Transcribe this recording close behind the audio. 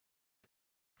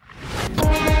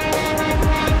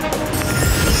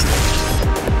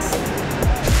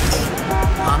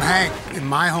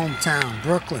my hometown,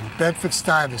 Brooklyn,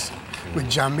 Bedford-Stuyvesant, with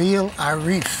Jamil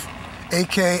Arif,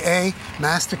 AKA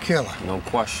Masta Killa. No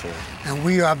question. And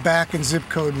we are back in zip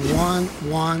code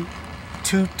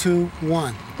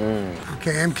 11221.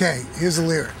 Okay, MK, here's the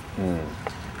lyric.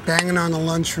 Banging on the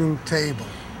lunchroom table.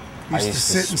 Used to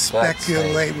sit and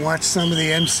speculate, watch some of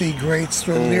the MC greats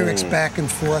throw lyrics back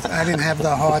and forth. I didn't have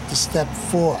the heart to step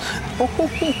forth.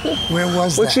 Where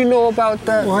was that? What you know about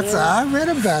that? I read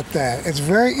about that. It's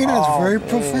very, it's very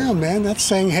profound, man. That's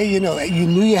saying, hey, you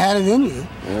knew you had it in you,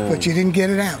 but you didn't get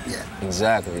it out yet.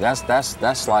 Exactly.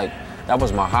 That's like, that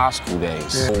was my high school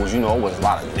days. Yeah. It was, it was a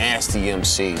lot of nasty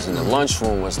MCs, and the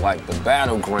lunchroom was like the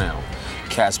battleground.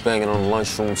 Cats banging on the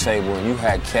lunchroom table, and you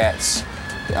had cats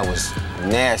that was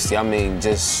nasty. I mean,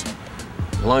 just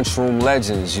lunchroom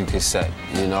legends, you could say,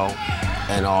 And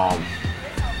I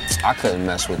couldn't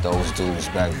mess with those dudes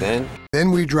back then.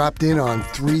 Then we dropped in on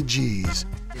 3Gs.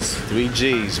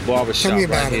 3Gs, barbershop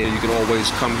right here. You can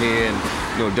always come here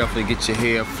and definitely get your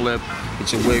hair flipped,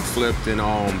 get your wig flipped, and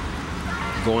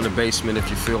go in the basement if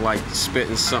you feel like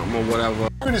spitting something or whatever.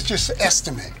 We're gonna just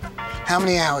estimate how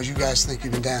many hours you guys think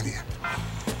you've been down here.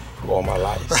 All my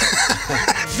life.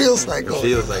 Feels like all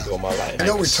my life. I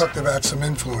know we talked about some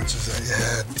influences that you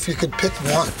had. If you could pick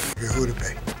one, who would it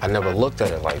be? I never looked at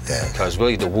it like that, because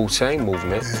really the Wu-Tang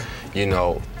movement,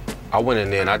 I went in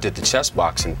there and I did the chess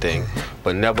boxing thing,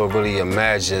 but never really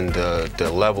imagined the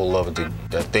level of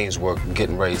that things were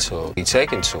getting ready to be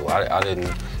taken to. I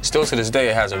didn't, still to this day,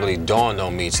 it hasn't really dawned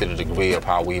on me to the degree of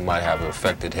how we might have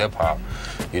affected hip-hop,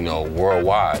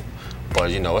 worldwide. But,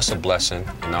 it's a blessing,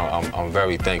 and I'm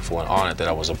very thankful and honored that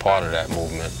I was a part of that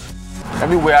movement.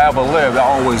 Everywhere I ever lived, I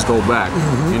always go back.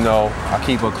 I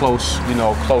keep a close,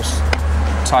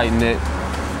 tight-knit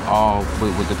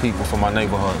with the people from my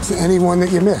neighborhood. Anyone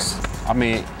that you miss? I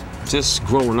mean, just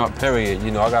growing up, period,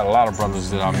 I got a lot of brothers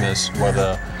that I miss,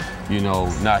 whether,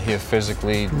 not here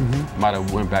physically, might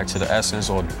have went back to the essence,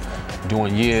 or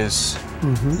doing years,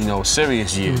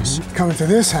 serious years. Coming to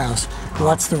this house,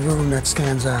 what's the room that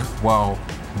stands out? Well,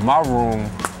 my room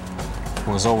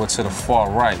was over to the far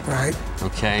right. Right.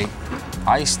 Okay?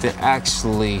 I used to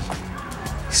actually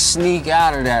sneak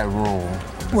out of that room.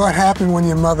 What happened when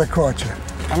your mother caught you?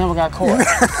 I never got caught.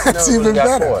 That's even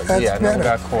better. I never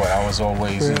got caught. I was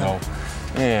always,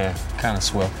 kind of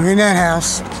swift. You're in that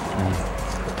house,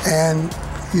 and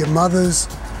your mother's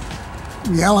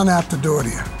yelling out the door to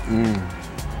you.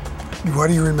 What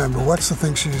do you remember? What's the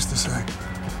thing she used to say?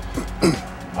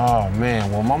 Oh,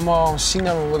 man. Well, my mom, she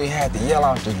never really had to yell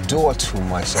out the door too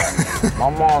much at me.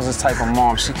 My mom's the type of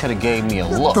mom, she could have gave me a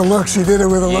look. The look? She did it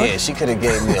with a look? Yeah, she could have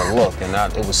gave me a look, and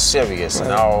it was serious,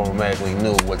 and I automatically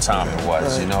knew what time it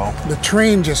was, The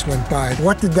train just went by.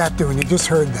 What did that do when you just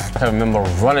heard that? I remember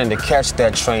running to catch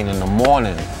that train in the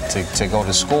morning to go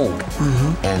to school,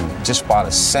 and just by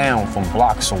the sound from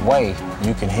blocks away,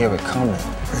 you can hear it coming.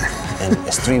 And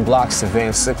it's 3 blocks to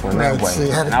Van Sicklen that way. So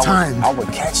you had it timed. I would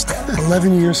catch that.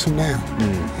 11 years from now,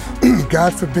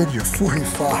 God forbid you're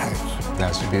 45.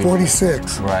 That's beautiful.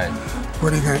 46. Right.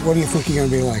 What do you think you're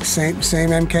gonna be like? Same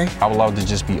MK? I would love to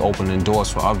just be opening doors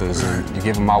for others and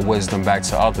giving my wisdom back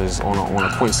to others on a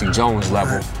Quincy Jones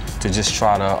level to just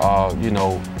try to,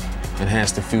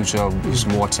 enhance the future of just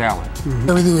more talent.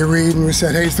 Everything you read, and we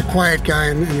said, hey, he's the quiet guy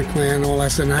in the clan and all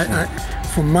that stuff. And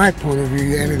from my point of view,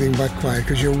 you're anything but quiet,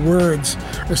 because your words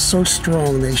are so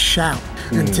strong, they shout.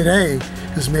 And today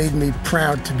has made me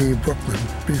proud to be Brooklyn,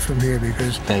 be from here,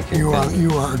 because you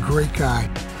are a great guy.